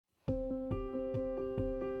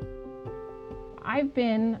I've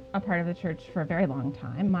been a part of the church for a very long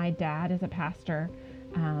time. My dad is a pastor,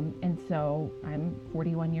 and so I'm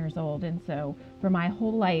 41 years old. And so for my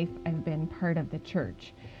whole life, I've been part of the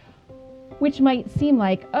church, which might seem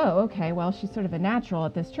like, oh, okay, well, she's sort of a natural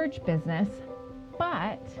at this church business.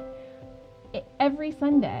 But every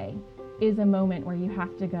Sunday is a moment where you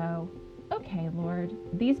have to go, okay, Lord,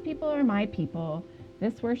 these people are my people.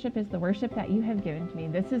 This worship is the worship that you have given to me.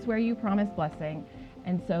 This is where you promise blessing.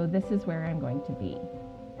 And so this is where I'm going to be.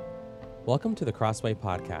 Welcome to the Crossway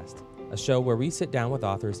Podcast, a show where we sit down with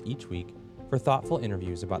authors each week for thoughtful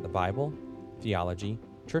interviews about the Bible, theology,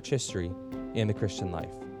 church history, and the Christian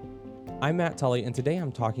life. I'm Matt Tully, and today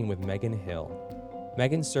I'm talking with Megan Hill.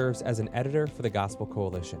 Megan serves as an editor for the Gospel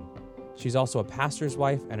Coalition. She's also a pastor's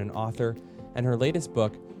wife and an author, and her latest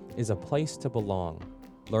book is A Place to Belong,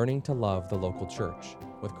 Learning to Love the Local Church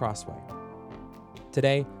with Crossway.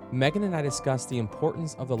 Today, Megan and I discuss the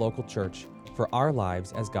importance of the local church for our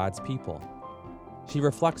lives as God's people. She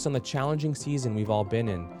reflects on the challenging season we've all been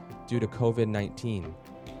in due to COVID-19,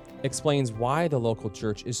 explains why the local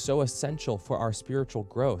church is so essential for our spiritual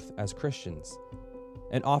growth as Christians,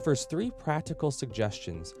 and offers 3 practical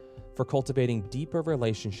suggestions for cultivating deeper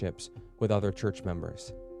relationships with other church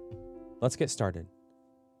members. Let's get started.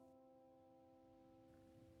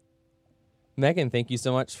 Megan, thank you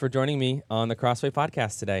so much for joining me on the Crossway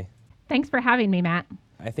Podcast today. Thanks for having me, Matt.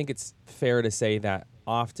 I think it's fair to say that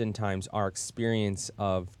oftentimes our experience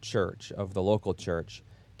of church, of the local church,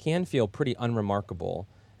 can feel pretty unremarkable,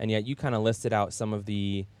 and yet you kind of listed out some of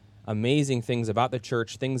the amazing things about the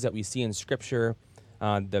church, things that we see in Scripture,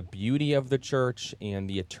 the beauty of the church, and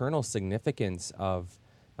the eternal significance of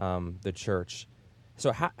the church.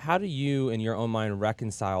 So how do you, in your own mind,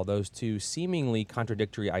 reconcile those two seemingly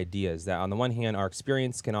contradictory ideas that, on the one hand, our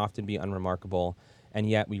experience can often be unremarkable, and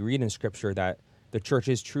yet we read in Scripture that the church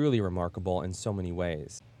is truly remarkable in so many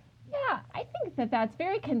ways? Yeah, I think that that's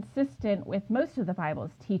very consistent with most of the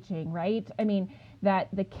Bible's teaching, right? I mean, that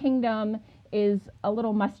the kingdom is a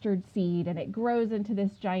little mustard seed and it grows into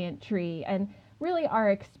this giant tree. And really our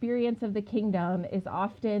experience of the kingdom is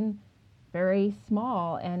often very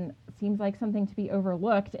small and seems like something to be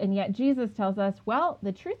overlooked. And yet Jesus tells us, well,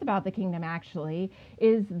 the truth about the kingdom actually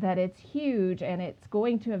is that it's huge and it's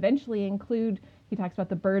going to eventually include, he talks about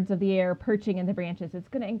the birds of the air perching in the branches. It's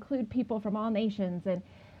going to include people from all nations. And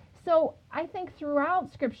so I think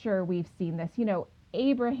throughout Scripture, we've seen this,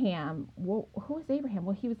 Abraham, well, who was Abraham?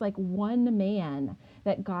 Well, he was like one man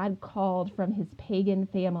that God called from his pagan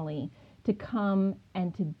family to come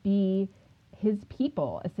and to be his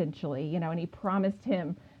people, essentially, and he promised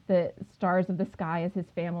him the stars of the sky as his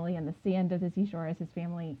family and the sand of the seashore as his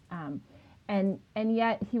family. And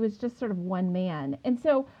yet he was just sort of one man. And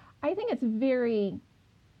so I think it's very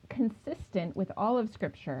consistent with all of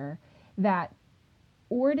Scripture that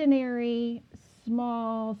ordinary,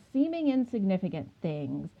 small, seeming insignificant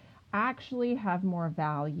things actually have more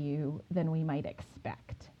value than we might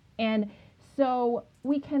expect. And so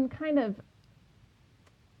we can kind of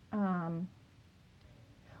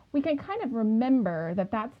remember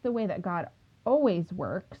that that's the way that God always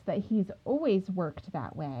works, that he's always worked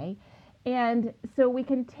that way. And so we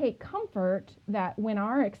can take comfort that when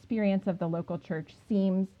our experience of the local church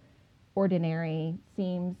seems ordinary,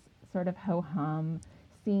 seems sort of ho-hum,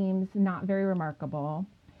 seems not very remarkable,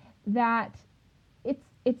 that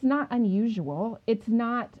it's not unusual, it's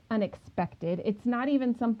not unexpected, it's not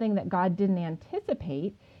even something that God didn't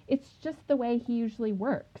anticipate, it's just the way he usually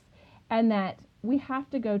works. And that we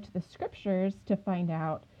have to go to the Scriptures to find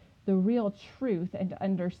out the real truth and to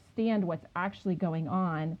understand what's actually going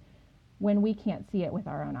on when we can't see it with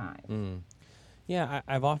our own eyes. Yeah,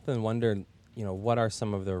 I've often wondered, what are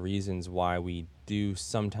some of the reasons why we do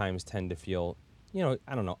sometimes tend to feel,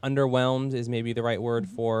 I don't know, underwhelmed is maybe the right word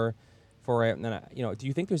for it. And, do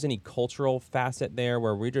you think there's any cultural facet there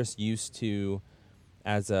where we're just used to,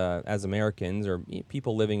 as Americans or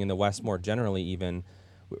people living in the West more generally even,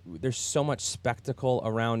 there's so much spectacle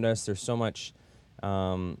around us. There's so much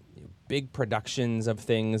big productions of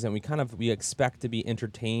things, and we expect to be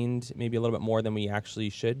entertained maybe a little bit more than we actually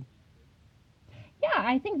should. Yeah,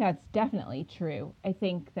 I think that's definitely true. I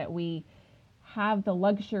think that we have the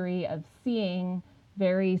luxury of seeing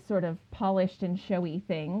very sort of polished and showy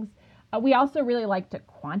things. We also really like to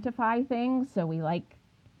quantify things. So we like,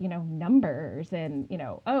 numbers and,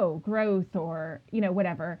 growth or,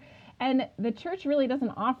 whatever. And the church really doesn't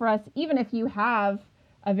offer us, even if you have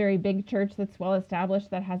a very big church that's well established,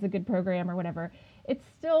 that has a good program or whatever, it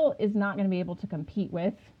still is not going to be able to compete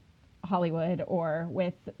with Hollywood or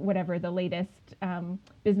with whatever the latest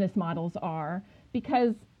business models are,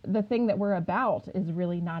 because the thing that we're about is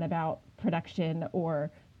really not about production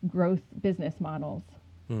or growth business models.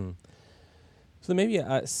 So maybe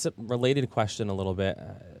a related question a little bit.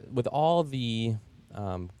 With all the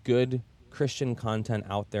good Christian content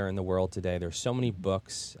out there in the world today, there's so many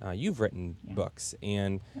books. You've written books,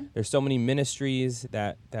 and there's so many ministries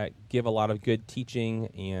that give a lot of good teaching,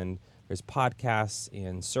 and there's podcasts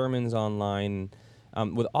and sermons online.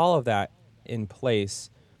 With all of that in place,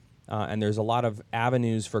 and there's a lot of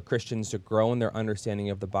avenues for Christians to grow in their understanding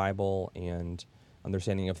of the Bible and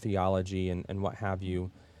understanding of theology and what have you.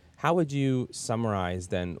 How would you summarize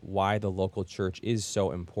then why the local church is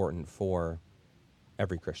so important for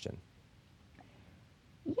every Christian?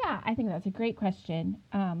 Yeah, I think that's a great question.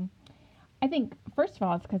 I think, first of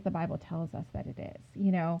all, it's because the Bible tells us that it is.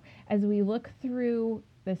 You know, as we look through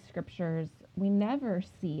the scriptures, we never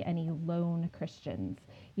see any lone Christians.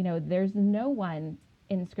 You know, there's no one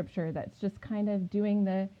in scripture that's just kind of doing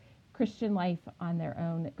the Christian life on their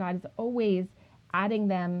own. God is always adding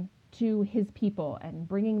them to his people and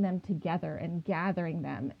bringing them together and gathering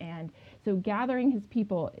them. And so gathering his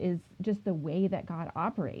people is just the way that God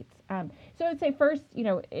operates. So I'd say first, you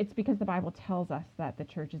know, it's because the Bible tells us that the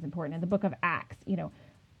church is important. In the book of Acts, you know,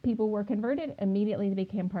 people were converted, immediately they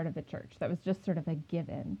became part of the church. That was just sort of a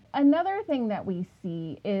given. Another thing that we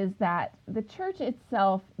see is that the church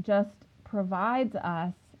itself just provides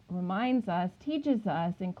us, reminds us, teaches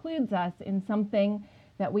us, includes us in something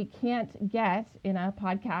that we can't get in a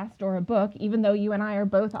podcast or a book, even though you and I are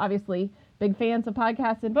both obviously big fans of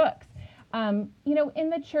podcasts and books. You know,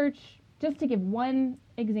 in the church, just to give one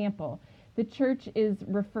example, the church is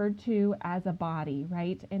referred to as a body,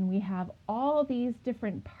 right? And we have all these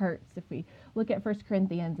different parts. If we look at 1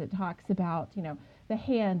 Corinthians, it talks about, you know, the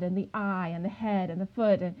hand and the eye and the head and the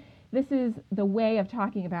foot. And this is the way of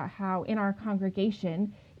talking about how in our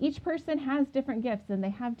congregation, each person has different gifts and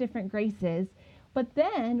they have different graces. But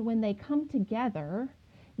then when they come together,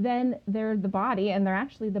 then they're the body, and they're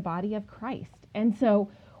actually the body of Christ. And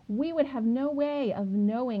so we would have no way of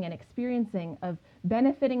knowing and experiencing, of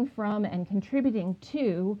benefiting from and contributing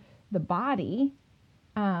to the body,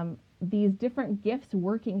 these different gifts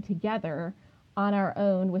working together on our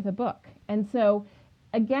own with a book. And so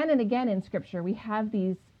again and again in Scripture, we have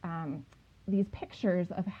these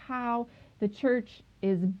pictures of how the church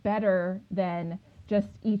is better than just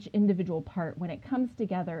each individual part. When it comes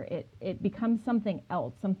together, it becomes something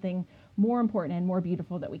else, something more important and more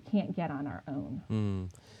beautiful that we can't get on our own.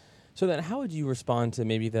 So then how would you respond to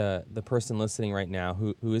maybe the person listening right now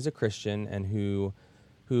who is a Christian and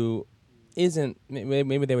who isn't,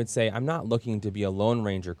 maybe they would say, I'm not looking to be a Lone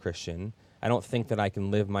Ranger Christian. I don't think that I can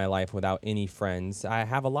live my life without any friends. I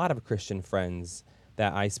have a lot of Christian friends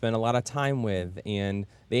that I spend a lot of time with, and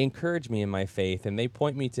they encourage me in my faith, and they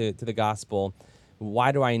point me to the gospel.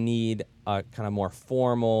 Why do I need a kind of more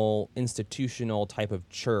formal, institutional type of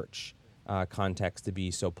church context to be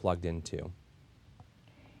so plugged into?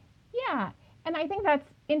 Yeah, and I think that's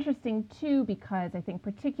interesting too, because I think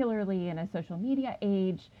particularly in a social media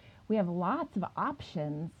age, we have lots of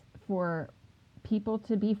options for people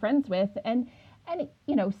to be friends with. And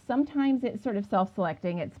you know, sometimes it's sort of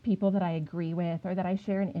self-selecting. It's people that I agree with or that I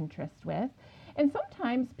share an interest with. And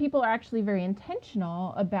sometimes people are actually very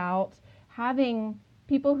intentional about having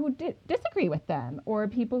people who disagree with them or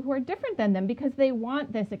people who are different than them, because they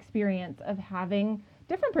want this experience of having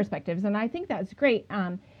different perspectives. And I think that's great.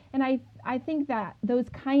 And I think that those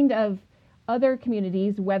kind of other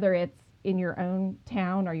communities, whether it's in your own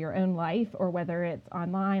town or your own life, or whether it's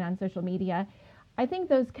online on social media, I think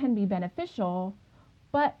those can be beneficial.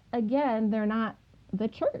 But again, they're not the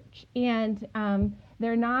church, and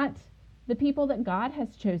they're not the people that God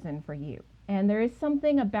has chosen for you. And there is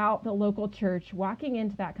something about the local church walking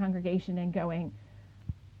into that congregation and going,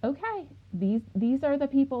 okay, these are the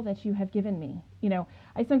people that you have given me. You know,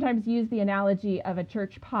 I sometimes use the analogy of a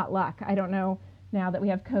church potluck. I don't know, now that we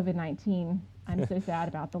have COVID-19, I'm so sad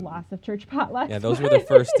about the loss of church potlucks. Yeah, those were the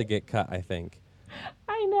first to get cut, I think.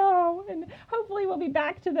 I know, and hopefully we'll be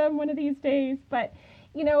back to them one of these days. But,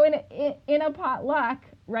 you know, in a potluck,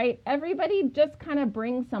 right, everybody just kind of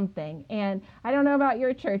brings something. And I don't know about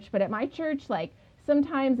your church, but at my church, like,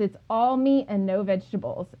 sometimes it's all meat and no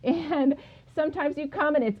vegetables. And sometimes you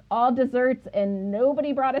come and it's all desserts and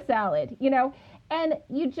nobody brought a salad, you know, and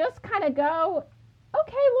you just kind of go,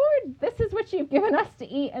 okay, Lord, this is what you've given us to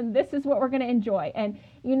eat, and this is what we're going to enjoy. And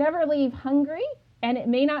you never leave hungry, and it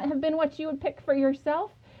may not have been what you would pick for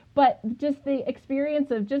yourself, but just the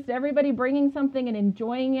experience of just everybody bringing something and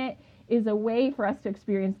enjoying it is a way for us to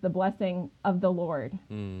experience the blessing of the Lord.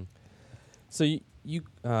 So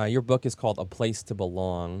your book is called A Place to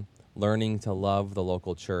Belong, Learning to Love the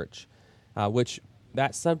Local Church, which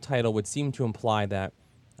that subtitle would seem to imply that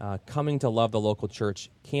coming to love the local church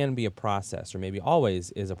can be a process, or maybe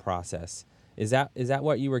always is a process. Is that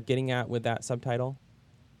what you were getting at with that subtitle?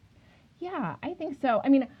 Yeah, I think so. I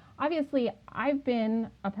mean, obviously, I've been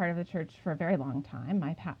a part of the church for a very long time.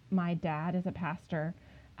 My dad is a pastor,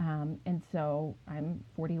 and so I'm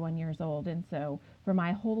 41 years old, and so for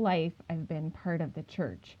my whole life, I've been part of the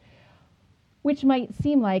church, which might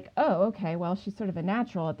seem like, oh, okay, well, she's sort of a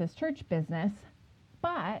natural at this church business,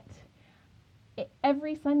 but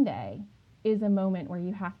every Sunday is a moment where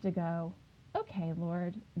you have to go, okay,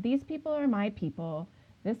 Lord, these people are my people.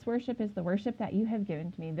 This worship is the worship that you have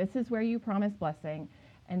given to me. This is where you promise blessing.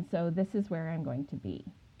 And so this is where I'm going to be.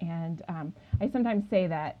 And I sometimes say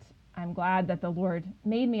that I'm glad that the Lord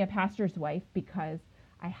made me a pastor's wife because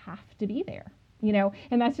I have to be there,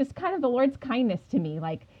 and that's just kind of the Lord's kindness to me.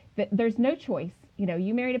 Like, there's no choice.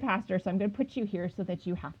 You married a pastor, so I'm going to put you here so that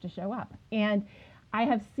you have to show up. And I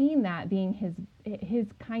have seen that being his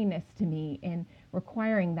kindness to me in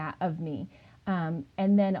requiring that of me, and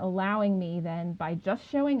then allowing me then by just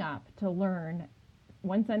showing up to learn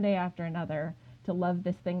one Sunday after another to love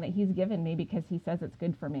this thing that he's given me because he says it's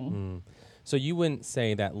good for me. So you wouldn't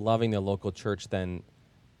say that loving the local church then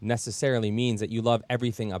necessarily means that you love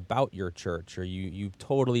everything about your church, or you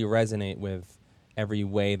totally resonate with every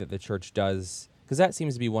way that the church does, because that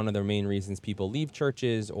seems to be one of the main reasons people leave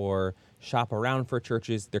churches or shop around for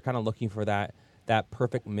churches. They're kind of looking for that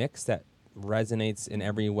perfect mix that resonates in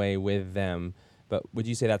every way with them. But would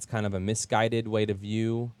you say that's kind of a misguided way to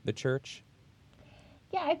view the church?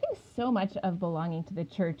 Yeah, I think so much of belonging to the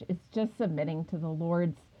church is just submitting to the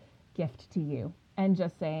Lord's gift to you and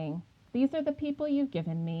just saying, these are the people you've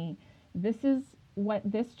given me. This is what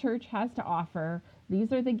this church has to offer.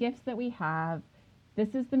 These are the gifts that we have.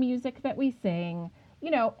 This is the music that we sing.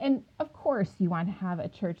 And of course you want to have a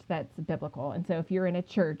church that's biblical. And so if you're in a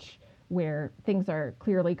church where things are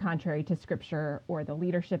clearly contrary to scripture, or the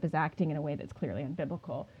leadership is acting in a way that's clearly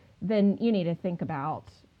unbiblical, then you need to think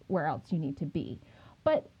about where else you need to be.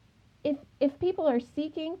 But if people are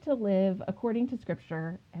seeking to live according to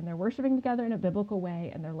scripture, and they're worshiping together in a biblical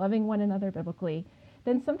way, and they're loving one another biblically,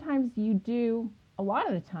 then sometimes a lot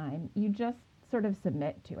of the time, you just sort of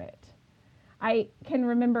submit to it. I can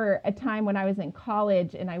remember a time when I was in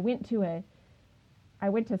college and I went to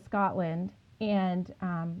Scotland, and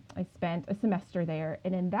I spent a semester there.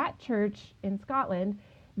 And in that church in Scotland,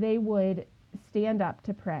 they would stand up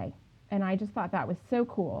to pray. And I just thought that was so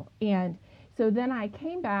cool. And so then I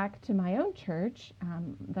came back to my own church,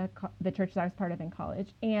 the church that I was part of in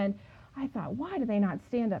college, and I thought, why do they not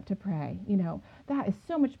stand up to pray? That is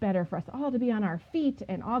so much better for us all to be on our feet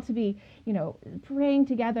and all to be, praying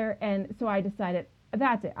together. And so I decided,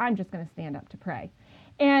 that's it. I'm just going to stand up to pray.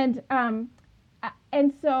 And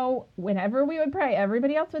so whenever we would pray,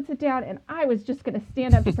 everybody else would sit down, and I was just going to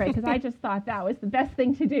stand up to pray because I just thought that was the best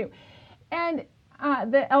thing to do. And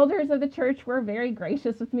the elders of the church were very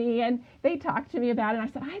gracious with me, and they talked to me about it. And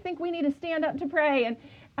I said, I think we need to stand up to pray.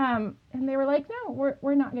 And they were like, no,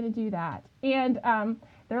 we're not going to do that. And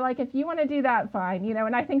they're like, if you want to do that, fine.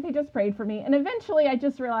 And I think they just prayed for me. And eventually I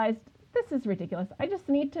just realized, this is ridiculous. I just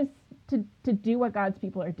need to do what God's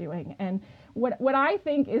people are doing. And what I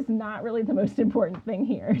think is not really the most important thing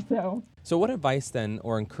here. So what advice then,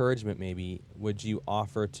 or encouragement maybe, would you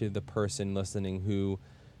offer to the person listening who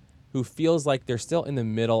feels like they're still in the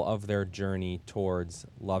middle of their journey towards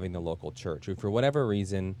loving the local church, who for whatever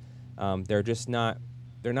reason,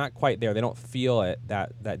 they're not quite there. They don't feel it,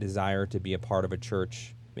 that desire to be a part of a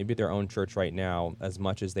church, maybe their own church right now, as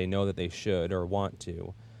much as they know that they should or want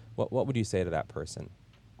to. What would you say to that person?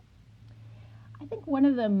 I think one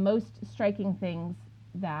of the most striking things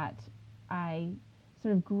that I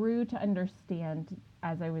sort of grew to understand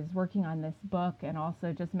as I was working on this book, and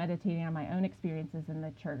also just meditating on my own experiences in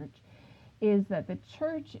the church, is that the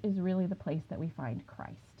church is really the place that we find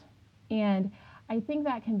Christ. And I think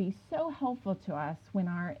that can be so helpful to us when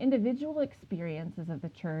our individual experiences of the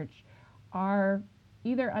church are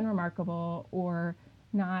either unremarkable or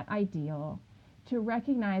not ideal, to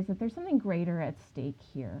recognize that there's something greater at stake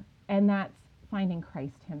here, and that's finding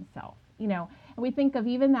Christ himself. And we think of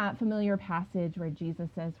even that familiar passage where Jesus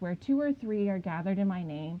says, where 2 or 3 are gathered in my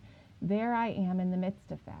name, there I am in the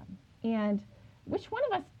midst of them. And which one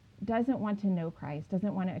of us doesn't want to know Christ,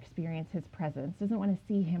 doesn't want to experience his presence, doesn't want to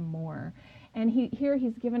see him more? And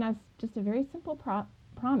he's given us just a very simple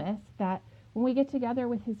promise that when we get together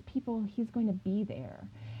with his people, he's going to be there.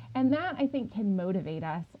 And that, I think, can motivate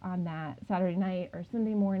us on that Saturday night or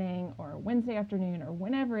Sunday morning or Wednesday afternoon or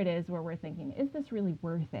whenever it is where we're thinking, is this really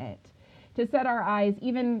worth it? To set our eyes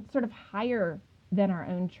even sort of higher than our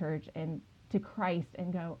own church and to Christ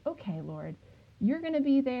and go, okay, Lord, you're going to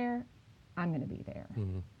be there. I'm going to be there.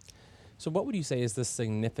 Mm-hmm. So what would you say is the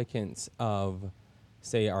significance of,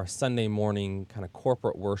 say, our Sunday morning kind of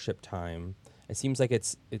corporate worship time? It seems like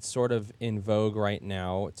it's sort of in vogue right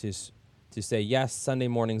now to say, yes, Sunday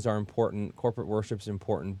mornings are important, corporate worship's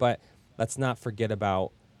important, but let's not forget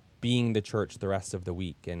about being the church the rest of the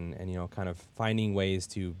week and kind of finding ways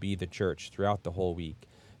to be the church throughout the whole week.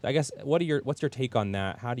 So I guess what's your take on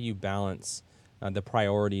that? How do you balance the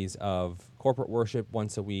priorities of corporate worship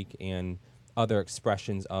once a week and other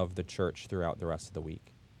expressions of the church throughout the rest of the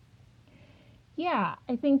week? Yeah,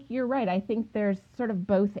 I think you're right. I think there's sort of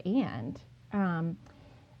both and.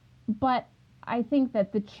 But I think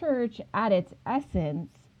that the church at its essence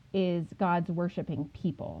is God's worshiping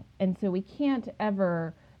people. And so we can't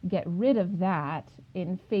ever get rid of that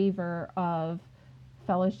in favor of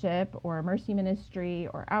fellowship or mercy ministry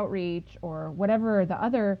or outreach or whatever the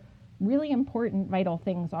other really important vital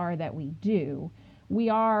things are that we do. We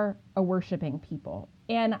are a worshiping people.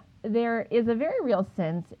 And there is a very real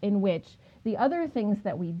sense in which the other things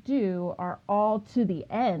that we do are all to the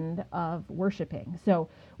end of worshiping. So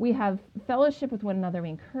we have fellowship with one another, we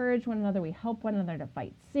encourage one another, we help one another to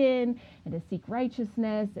fight sin and to seek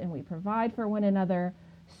righteousness, and we provide for one another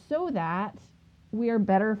so that we are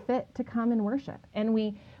better fit to come and worship. And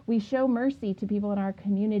we show mercy to people in our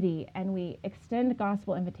community, and we extend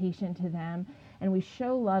gospel invitation to them, and we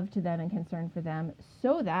show love to them and concern for them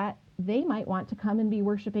so that they might want to come and be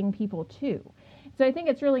worshiping people too. So I think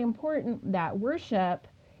it's really important that worship,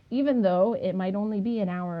 even though it might only be an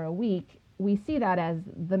hour a week, we see that as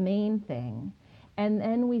the main thing. And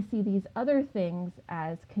then we see these other things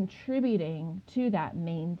as contributing to that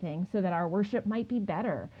main thing so that our worship might be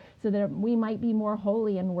better, so that we might be more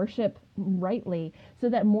holy and worship rightly, so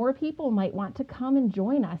that more people might want to come and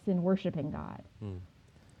join us in worshiping God.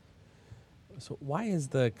 So why is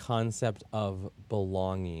the concept of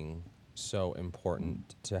belonging so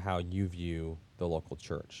important to how you view the local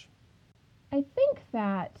church? I think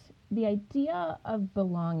that the idea of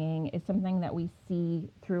belonging is something that we see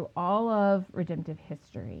through all of redemptive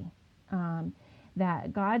history.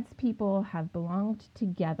 That God's people have belonged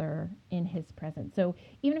together in his presence. So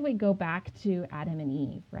even if we go back to Adam and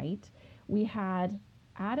Eve, right? We had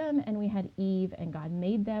Adam and we had Eve, and God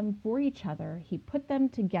made them for each other. He put them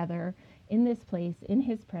together in this place, in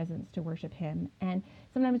his presence, to worship him. And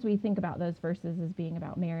sometimes we think about those verses as being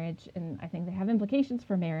about marriage, and I think they have implications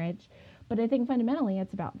for marriage. But I think fundamentally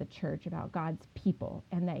it's about the church, about God's people,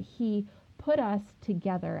 and that he put us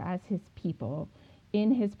together as his people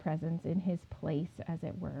in his presence, in his place, as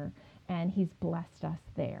it were, and he's blessed us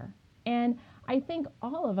there. And I think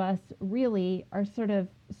all of us really are sort of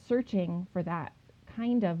searching for that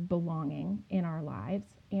kind of belonging in our lives.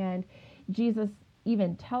 And Jesus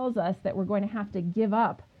even tells us that we're going to have to give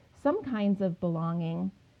up some kinds of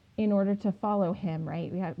belonging in order to follow him, right?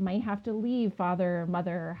 We might have to leave father,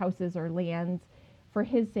 mother, houses, or lands for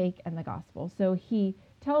his sake and the gospel. So he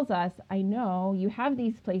tells us, I know you have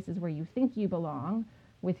these places where you think you belong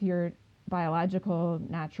with your biological,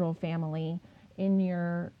 natural family, in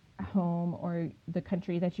your home or the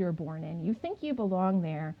country that you were born in. You think you belong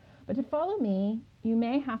there, but to follow me, you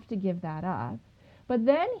may have to give that up. But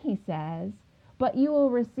then he says, but you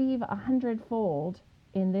will receive 100-fold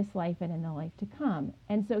in this life and in the life to come.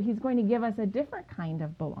 And so he's going to give us a different kind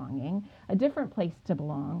of belonging, a different place to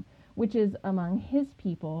belong, which is among his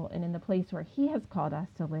people and in the place where he has called us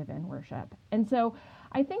to live and worship. And so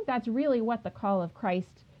I think that's really what the call of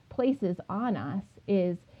Christ places on us,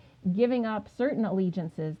 is giving up certain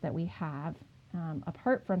allegiances that we have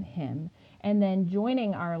apart from him, and then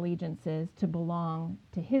joining our allegiances to belong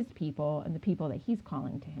to his people and the people that he's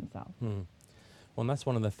calling to himself. Well, and that's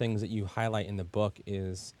one of the things that you highlight in the book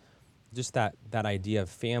is just that idea of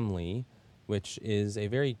family, which is a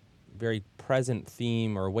very, very present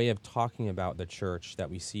theme or way of talking about the church that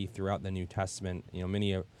we see throughout the New Testament. You know,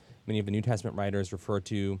 many of the New Testament writers refer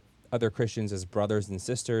to other Christians as brothers and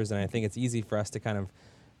sisters, and I think it's easy for us to kind of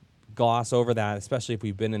gloss over that, especially if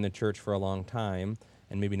we've been in the church for a long time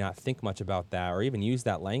and maybe not think much about that or even use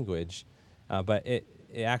that language, but it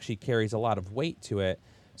actually carries a lot of weight to it.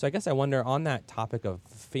 So I guess I wonder, on that topic of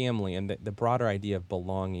family and the broader idea of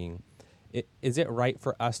belonging, is it right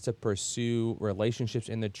for us to pursue relationships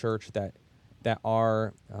in the church that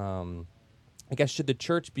are, I guess, should the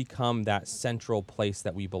church become that central place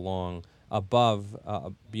that we belong above,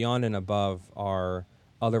 beyond and above our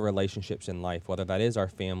other relationships in life, whether that is our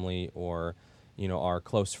family or, you know, our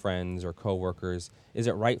close friends or coworkers? Is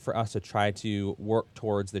it right for us to try to work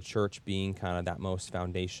towards the church being kind of that most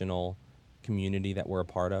foundational community that we're a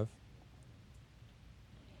part of?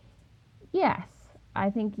 Yes, I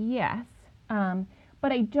think yes.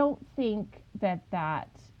 But I don't think that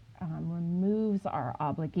removes our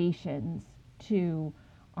obligations to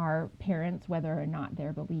our parents, whether or not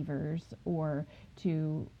they're believers, or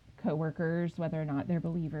to coworkers, whether or not they're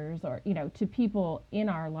believers, or to people in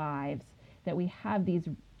our lives that we have these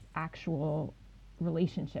actual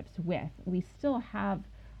relationships with. We still have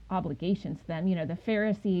obligations to them. The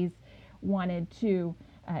Pharisees wanted to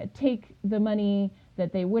take the money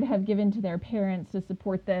that they would have given to their parents to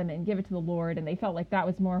support them and give it to the Lord, and they felt like that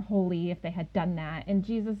was more holy if they had done that. And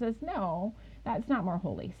Jesus says, no, that's not more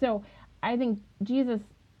holy. So I think Jesus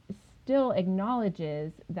still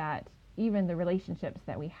acknowledges that even the relationships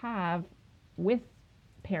that we have with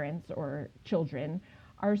parents or children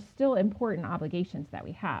are still important obligations that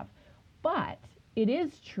we have. But it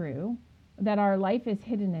is true that our life is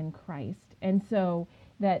hidden in Christ. And so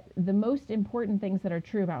that the most important things that are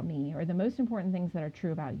true about me, or the most important things that are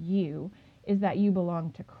true about you, is that you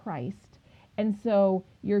belong to Christ. And so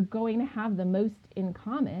you're going to have the most in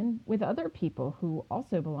common with other people who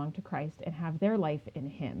also belong to Christ and have their life in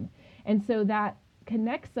Him. And so that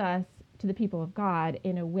connects us to the people of God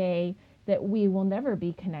in a way that we will never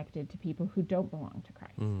be connected to people who don't belong to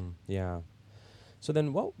Christ. Yeah. So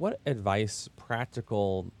then what advice,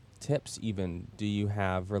 practical tips even, do you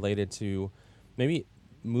have related to maybe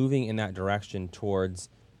moving in that direction towards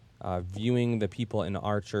viewing the people in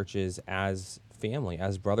our churches as family,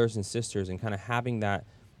 as brothers and sisters, and kind of having that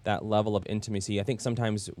level of intimacy? I think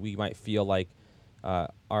sometimes we might feel like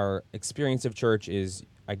our experience of church is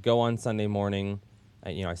I go on Sunday morning,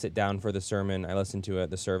 I sit down for the sermon, I listen to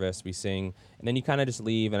it, the service, we sing, and then you kind of just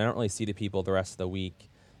leave, and I don't really see the people the rest of the week.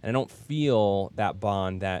 And I don't feel that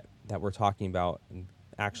bond that we're talking about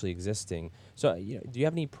actually existing. So, do you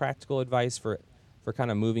have any practical advice for kind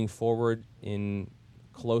of moving forward in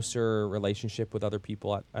closer relationship with other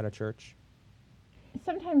people at a church?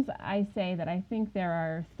 Sometimes I say that I think there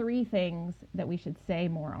are three things that we should say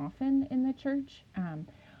more often in the church.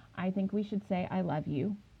 I think we should say, I love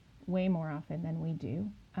you, way more often than we do.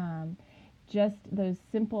 Just those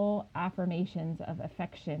simple affirmations of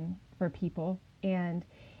affection for people. And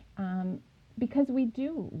because we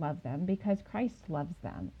do love them, because Christ loves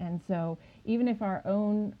them. And so even if our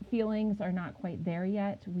own feelings are not quite there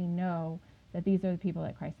yet, we know that these are the people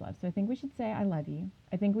that Christ loves. So I think we should say, I love you.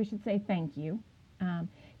 I think we should say thank you.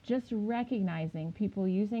 Just recognizing people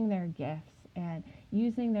using their gifts and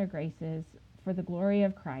using their graces for the glory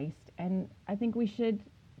of Christ. And I think we should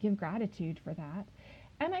give gratitude for that.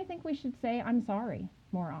 And I think we should say, I'm sorry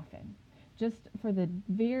more often, just for the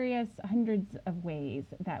various hundreds of ways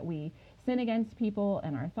that we sin against people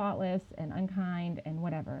and are thoughtless and unkind and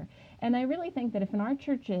whatever. And I really think that if in our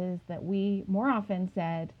churches that we more often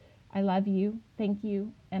said, I love you, thank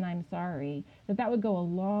you, and I'm sorry, that would go a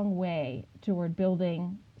long way toward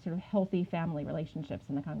building sort of healthy family relationships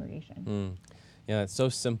in the congregation. Yeah, it's so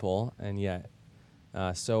simple and yet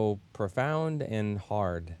so profound and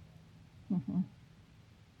hard. Mm-hmm.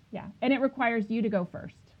 Yeah, and it requires you to go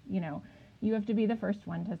first. You have to be the first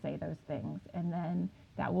one to say those things, and then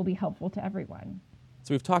that will be helpful to everyone.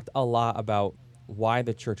 So we've talked a lot about why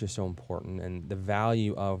the church is so important and the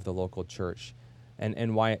value of the local church,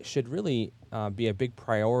 and why it should really be a big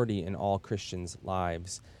priority in all Christians'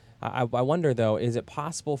 lives. I wonder, though, is it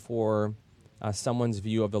possible for someone's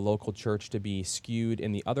view of the local church to be skewed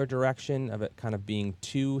in the other direction, of it kind of being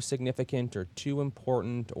too significant or too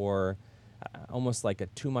important, or almost like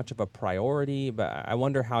too much of a priority? But I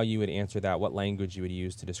wonder how you would answer that, what language you would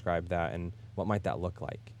use to describe that, and what might that look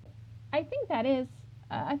like? I think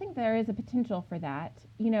there is a potential for that.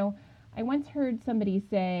 I once heard somebody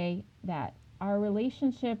say that our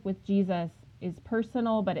relationship with Jesus is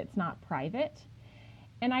personal, but it's not private.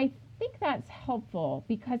 And I think that's helpful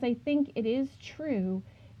because I think it is true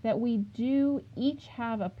that we do each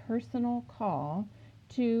have a personal call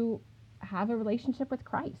to have a relationship with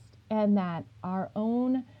Christ, and that our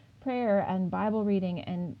own prayer and Bible reading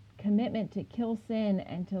and commitment to kill sin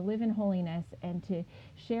and to live in holiness and to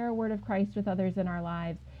share a word of Christ with others in our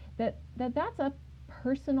lives, that's a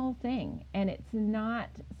personal thing, and it's not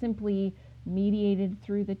simply mediated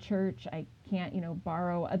through the church. I can't,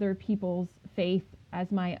 borrow other people's faith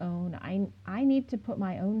as my own. I need to put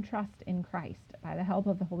my own trust in Christ by the help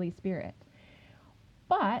of the Holy Spirit.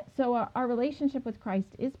 But so our relationship with Christ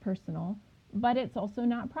is personal, but it's also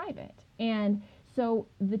not private. And so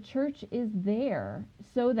the church is there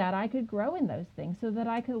so that I could grow in those things, so that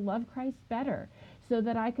I could love Christ better, so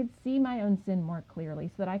that I could see my own sin more clearly,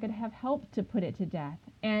 so that I could have help to put it to death.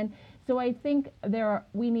 And so I think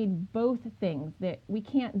we need both things, that we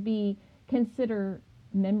can't consider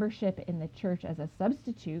membership in the church as a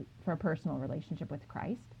substitute for a personal relationship with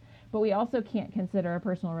Christ, but we also can't consider a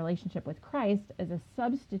personal relationship with Christ as a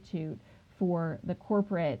substitute for the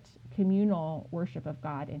corporate communal worship of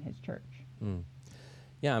God in his church.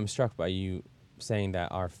 Yeah, I'm struck by you saying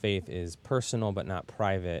that our faith is personal but not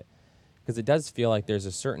private, because it does feel like there's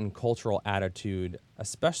a certain cultural attitude,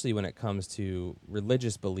 especially when it comes to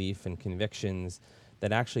religious belief and convictions,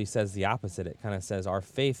 that actually says the opposite. It kind of says our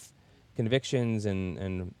faith, convictions,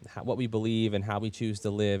 and what we believe and how we choose to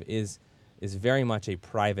live is very much a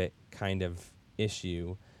private kind of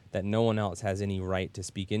issue that no one else has any right to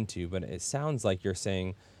speak into. But it sounds like you're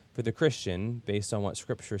saying for the Christian, based on what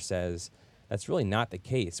Scripture says, that's really not the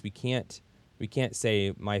case. We can't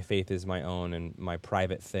say my faith is my own and my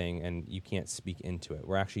private thing, and you can't speak into it.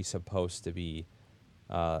 We're actually supposed to be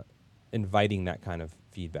inviting that kind of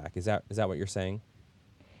feedback. Is that what you're saying?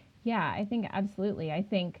 Yeah, I think absolutely. I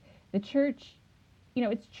think the church,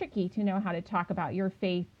 it's tricky to know how to talk about your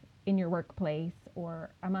faith in your workplace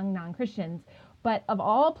or among non-Christians, but of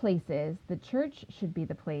all places, the church should be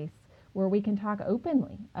the place where we can talk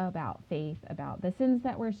openly about faith, about the sins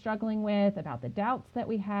that we're struggling with, about the doubts that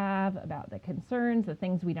we have, about the concerns, the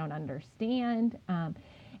things we don't understand,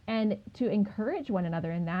 and to encourage one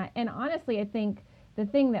another in that. And honestly, I think the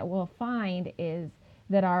thing that we'll find is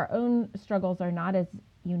that our own struggles are not as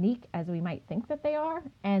unique as we might think that they are,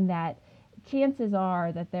 and that chances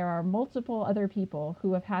are that there are multiple other people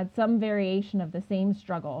who have had some variation of the same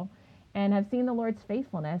struggle and have seen the Lord's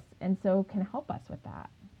faithfulness, and so can help us with that.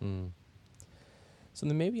 So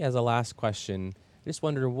then maybe as a last question, I just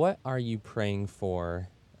wonder, what are you praying for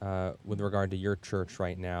with regard to your church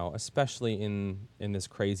right now, especially in this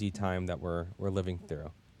crazy time that we're living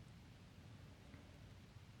through?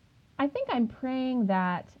 I think I'm praying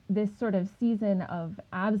that this sort of season of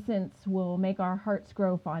absence will make our hearts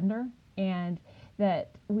grow fonder, and that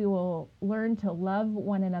we will learn to love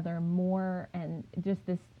one another more, and just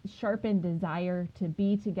this sharpened desire to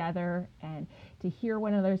be together and to hear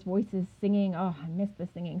one another's voices singing. Oh, I miss the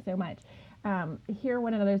singing so much. Hear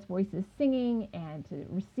one another's voices singing, and to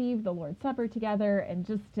receive the Lord's Supper together, and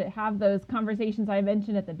just to have those conversations I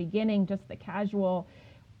mentioned at the beginning, just the casual,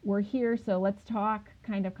 we're here, so let's talk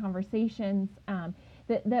kind of conversations,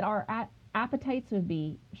 that our appetites would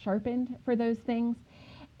be sharpened for those things.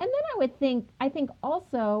 And then I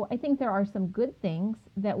think there are some good things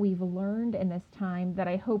that we've learned in this time that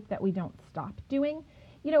I hope that we don't stop doing.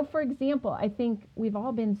 For example, I think we've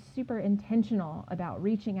all been super intentional about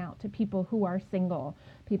reaching out to people who are single,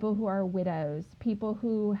 people who are widows, people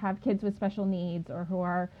who have kids with special needs or who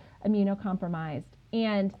are immunocompromised.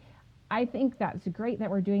 And I think that's great that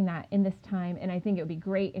we're doing that in this time, and I think it would be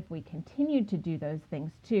great if we continued to do those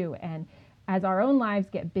things too. And as our own lives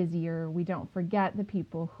get busier, we don't forget the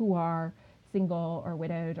people who are single or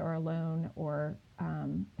widowed or alone or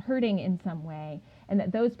hurting in some way, and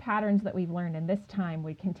that those patterns that we've learned in this time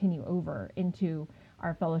would continue over into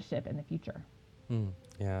our fellowship in the future.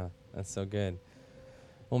 Yeah, that's so good.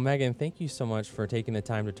 Well, Megan, thank you so much for taking the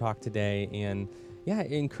time to talk today, and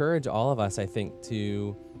encourage all of us, I think,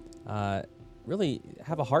 to really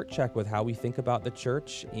have a heart check with how we think about the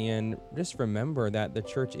church, and just remember that the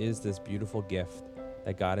church is this beautiful gift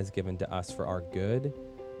that God has given to us for our good.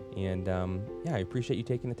 And I appreciate you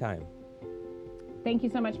taking the time. Thank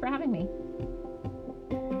you so much for having me.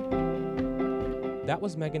 That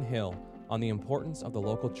was Megan Hill on the importance of the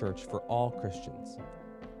local church for all Christians.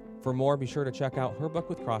 For more, be sure to check out her book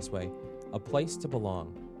with Crossway, A Place to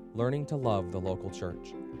Belong, Learning to Love the Local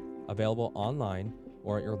Church, available online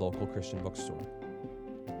or at your local Christian bookstore.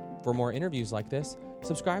 For more interviews like this,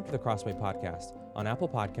 subscribe to the Crossway Podcast on Apple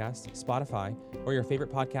Podcasts, Spotify, or your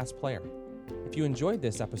favorite podcast player. If you enjoyed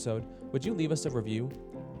this episode, would you leave us a review?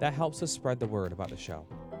 That helps us spread the word about the show.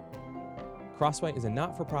 Crossway is a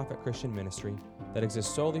not-for-profit Christian ministry that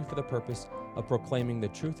exists solely for the purpose of proclaiming the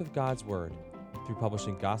truth of God's Word through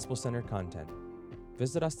publishing gospel-centered content.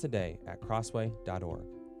 Visit us today at crossway.org.